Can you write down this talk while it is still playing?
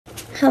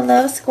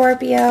Hello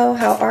Scorpio,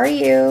 how are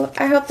you?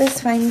 I hope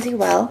this finds you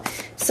well.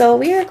 So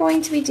we are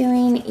going to be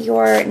doing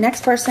your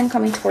next person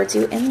coming towards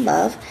you in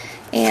love,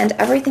 and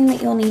everything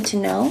that you'll need to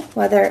know,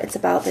 whether it's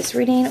about this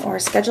reading or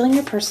scheduling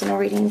your personal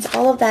readings,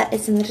 all of that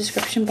is in the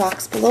description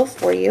box below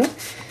for you.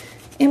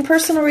 And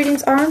personal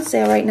readings are on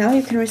sale right now.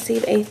 You can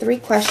receive a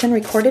 3-question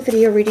recorded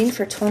video reading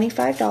for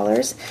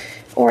 $25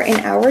 or an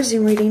hour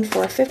Zoom reading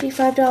for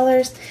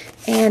 $55,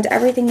 and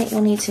everything that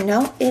you'll need to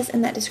know is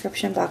in that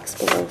description box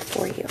below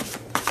for you.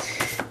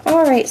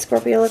 Alright,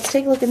 Scorpio, let's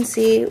take a look and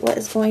see what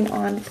is going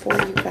on for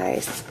you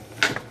guys.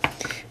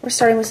 We're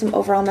starting with some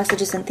overall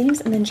messages and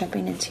themes and then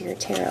jumping into your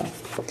tarot.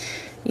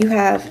 You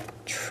have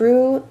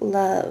true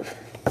love,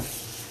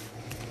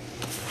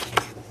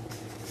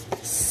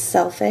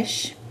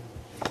 selfish,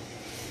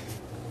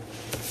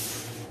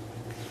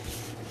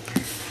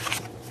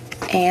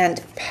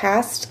 and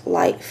past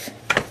life.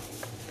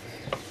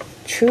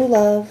 True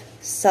love,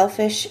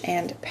 selfish,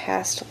 and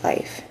past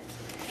life.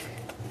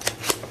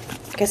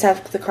 I guess I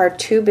have the card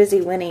Too Busy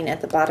Winning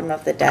at the bottom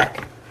of the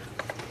deck.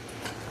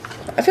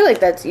 I feel like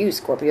that's you,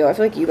 Scorpio. I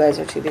feel like you guys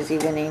are too busy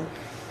winning.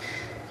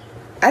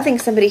 I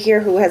think somebody here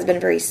who has been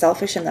very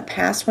selfish in the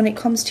past when it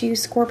comes to you,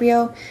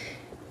 Scorpio.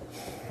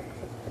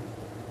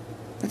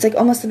 It's like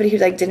almost somebody who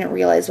like didn't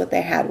realize what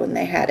they had when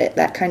they had it.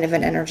 That kind of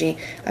an energy.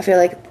 I feel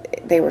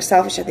like they were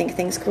selfish. I think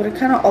things were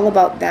kind of all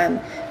about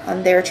them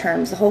on their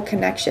terms. The whole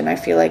connection, I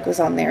feel like, was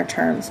on their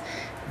terms.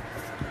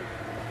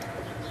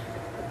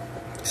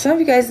 Some of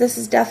you guys, this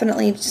is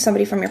definitely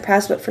somebody from your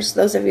past, but for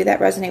those of you that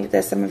resonate with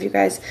this, some of you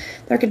guys,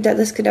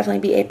 this could definitely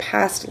be a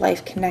past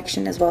life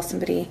connection as well.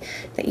 Somebody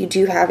that you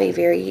do have a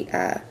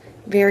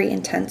very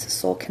intense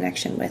soul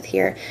connection with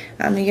here.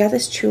 You have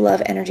this true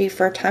love energy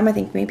for a time. I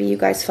think maybe you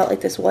guys felt like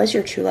this was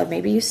your true love.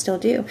 Maybe you still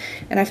do.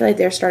 And I feel like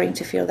they're starting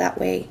to feel that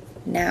way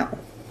now.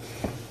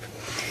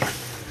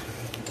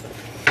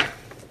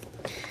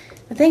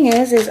 The thing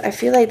is I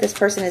feel like this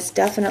person is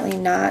definitely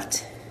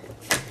not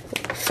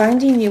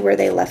finding you where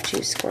they left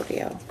you,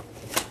 Scorpio.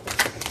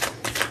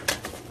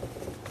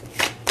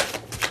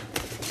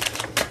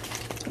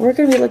 We're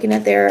going to be looking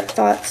at their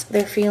thoughts,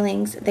 their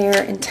feelings,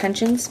 their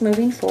intentions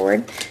moving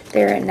forward,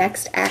 their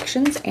next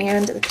actions,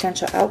 and the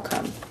potential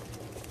outcome.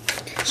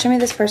 Show me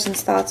this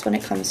person's thoughts when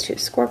it comes to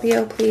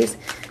Scorpio, please.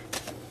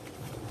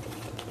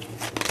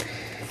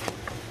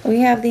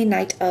 We have the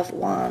Knight of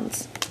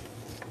Wands.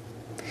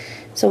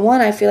 So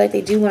one, I feel like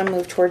they do want to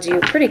move towards you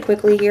pretty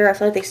quickly here. I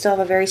feel like they still have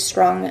a very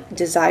strong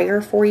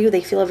desire for you.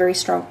 They feel a very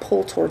strong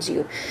pull towards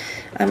you.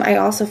 I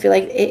also feel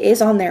like it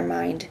is on their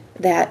mind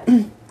that,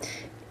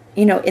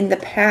 you know, in the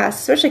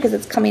past, especially because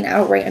it's coming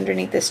out right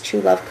underneath this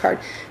true love card,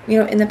 you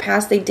know, in the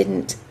past they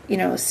didn't, you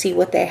know, see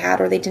what they had,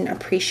 or they didn't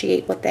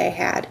appreciate what they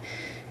had.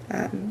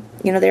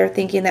 You know, they were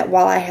thinking that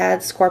while I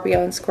had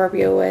Scorpio, and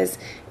Scorpio was,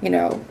 you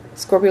know,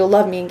 Scorpio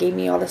loved me and gave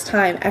me all this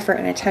time, effort,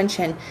 and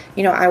attention,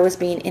 you know, I was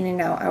being in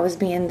and out. I was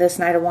being this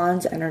Knight of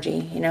Wands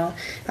energy, you know.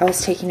 I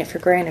was taking it for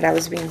granted. I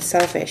was being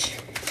selfish.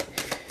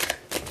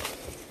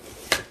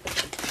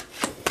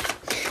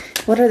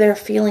 What are their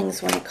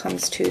feelings when it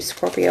comes to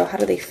Scorpio? How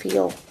do they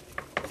feel?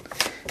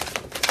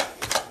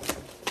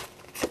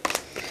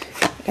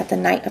 Got the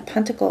Knight of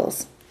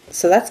Pentacles.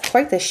 So that's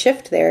quite the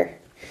shift there.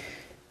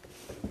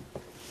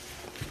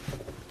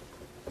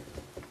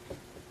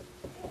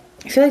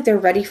 I feel like they're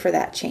ready for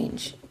that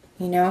change,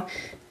 you know.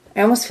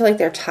 I almost feel like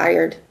they're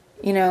tired,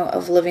 you know,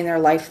 of living their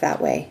life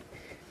that way.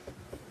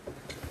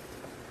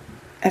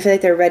 I feel like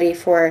they're ready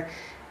for,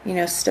 you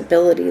know,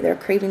 stability. They're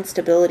craving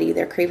stability.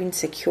 They're craving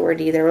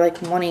security. They're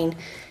like wanting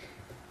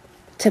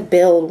to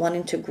build,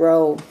 wanting to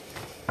grow.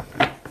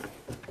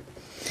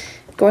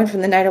 Going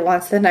from the Knight of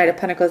Wands to the Knight of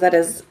Pentacles, that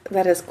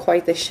is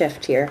quite the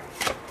shift here.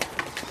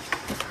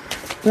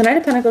 The Knight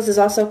of Pentacles is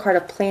also a card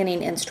of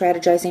planning and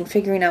strategizing,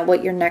 figuring out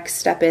what your next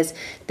step is.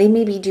 They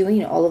may be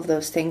doing all of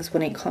those things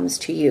when it comes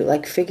to you,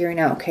 like figuring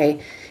out,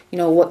 okay, you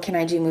know, what can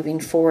I do moving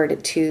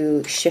forward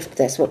to shift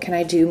this? What can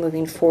I do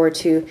moving forward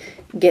to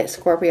get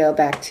Scorpio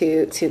back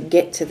to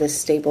get to this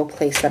stable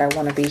place that I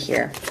want to be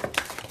here?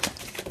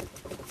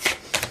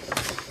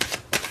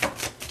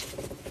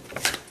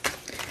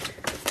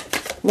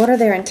 What are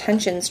their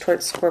intentions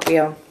towards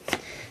Scorpio?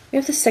 We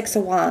have the Six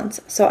of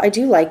Wands. So I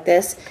do like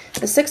this.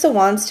 The Six of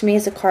Wands to me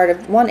is a card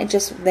of, one,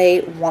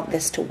 they want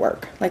this to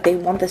work. Like they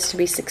want this to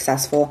be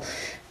successful.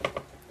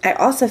 I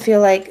also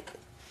feel like,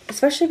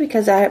 especially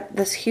because I have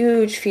this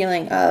huge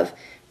feeling of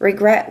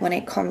regret when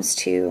it comes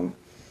to,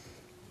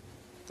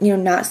 you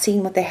know, not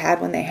seeing what they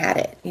had when they had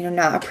it. You know,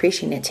 not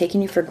appreciating it,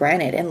 taking you for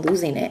granted and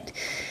losing it.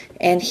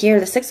 And here,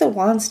 the Six of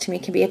Wands to me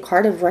can be a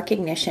card of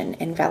recognition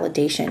and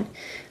validation.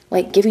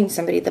 Like giving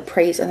somebody the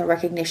praise and the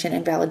recognition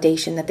and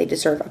validation that they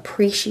deserve,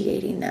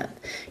 appreciating them,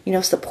 you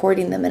know,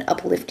 supporting them and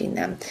uplifting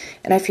them.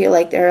 And I feel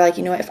like they're like,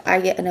 you know, if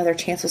I get another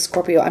chance with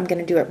Scorpio, I'm going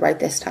to do it right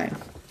this time.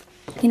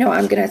 You know,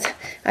 I'm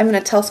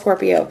gonna tell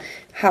Scorpio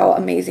how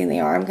amazing they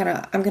are. I'm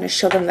gonna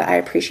show them that I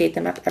appreciate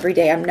them every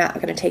day. I'm not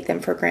gonna take them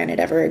for granted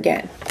ever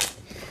again.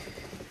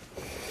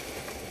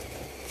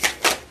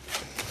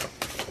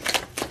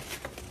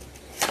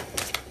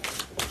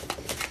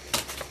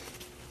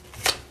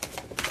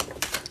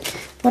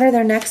 What are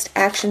their next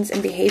actions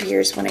and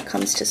behaviors when it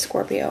comes to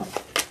Scorpio?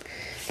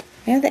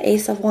 We have the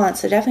Ace of Wands,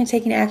 so definitely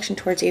taking action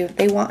towards you.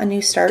 They want a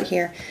new start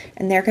here,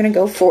 and they're going to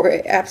go for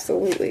it,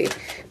 absolutely.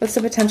 What's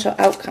the potential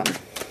outcome?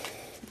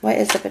 What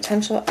is the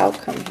potential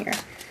outcome here?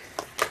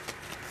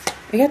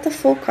 We got the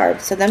Fool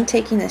card, so them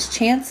taking this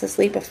chance, this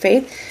leap of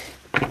faith.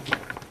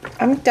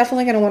 I'm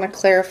definitely going to want to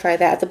clarify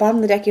that. At the bottom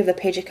of the deck, you have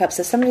the Page of Cups,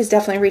 so somebody's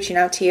definitely reaching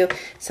out to you.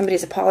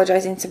 Somebody's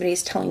apologizing.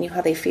 Somebody's telling you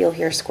how they feel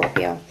here,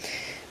 Scorpio.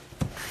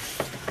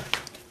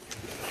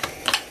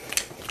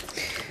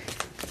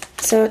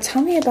 So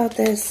tell me about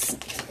this.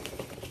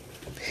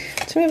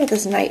 Tell me about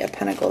this Knight of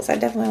Pentacles. I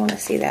definitely want to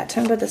see that.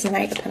 Tell me about this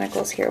Knight of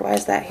Pentacles here. Why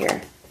is that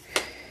here?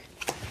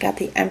 Got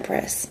the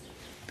Empress.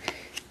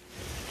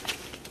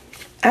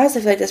 I also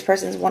feel like this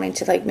person's wanting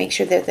to like make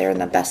sure that they're in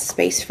the best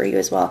space for you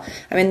as well.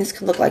 I mean, this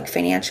could look like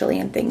financially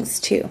and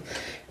things too.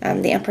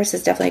 The Empress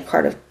is definitely a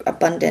card of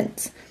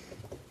abundance.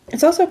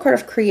 It's also a card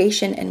of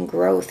creation and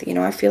growth. You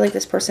know, I feel like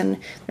this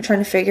person, they're trying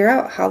to figure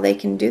out how they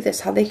can do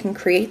this, how they can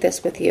create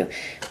this with you.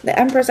 The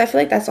Empress, I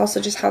feel like that's also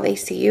just how they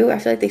see you. I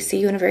feel like they see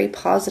you in a very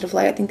positive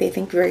light. I think they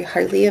think very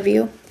highly of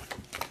you.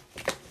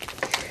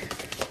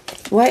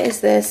 What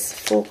is this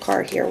Fool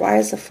card here? Why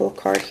is the Fool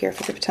card here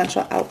for the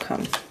potential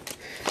outcome?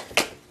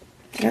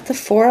 You got the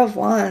Four of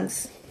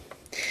Wands.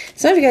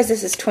 Some of you guys,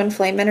 this is twin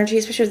flame energy,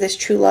 especially with this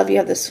true love. You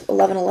have this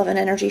 1111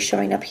 energy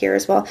showing up here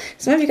as well.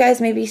 Some of you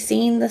guys may be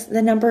seeing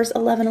the numbers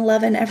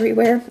 1111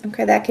 everywhere.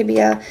 Okay, that could be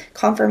a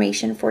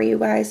confirmation for you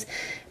guys.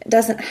 It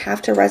doesn't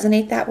have to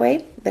resonate that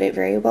way, but it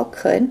very well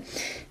could.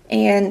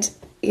 And,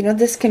 you know,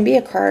 this can be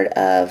a card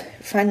of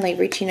finally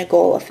reaching a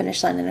goal, a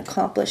finish line, an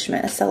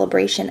accomplishment, a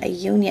celebration, a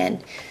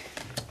union.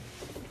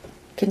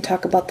 Can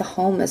talk about the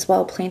home as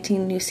well,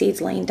 planting new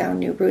seeds, laying down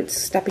new roots,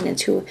 stepping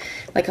into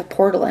like a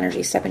portal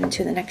energy, stepping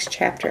into the next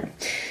chapter.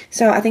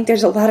 So I think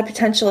there's a lot of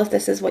potential if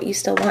this is what you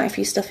still want, if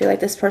you still feel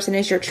like this person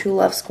is your true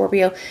love,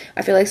 Scorpio.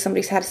 I feel like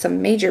somebody's had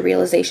some major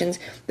realizations.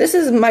 This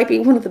might be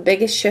one of the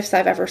biggest shifts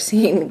I've ever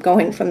seen,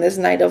 going from this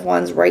Knight of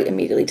Wands right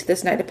immediately to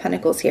this Knight of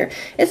Pentacles here.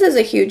 This is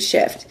a huge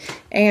shift,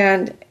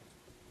 and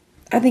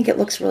I think it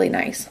looks really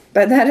nice.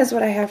 But that is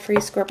what I have for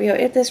you, Scorpio.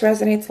 If this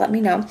resonates, let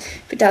me know.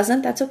 If it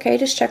doesn't, that's okay.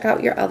 Just check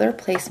out your other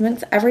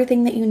placements.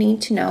 Everything that you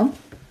need to know,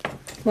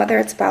 whether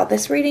it's about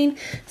this reading,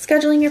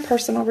 scheduling your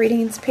personal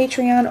readings,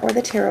 Patreon, or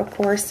the tarot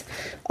course,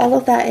 all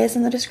of that is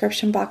in the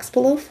description box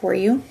below for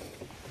you.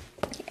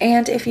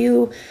 And if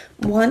you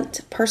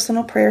want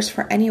personal prayers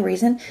for any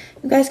reason,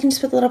 you guys can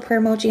just put the little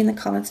prayer emoji in the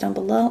comments down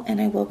below,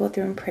 and I will go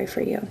through and pray for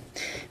you.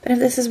 But if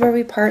this is where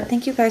we part,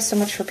 thank you guys so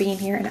much for being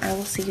here, and I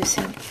will see you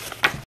soon.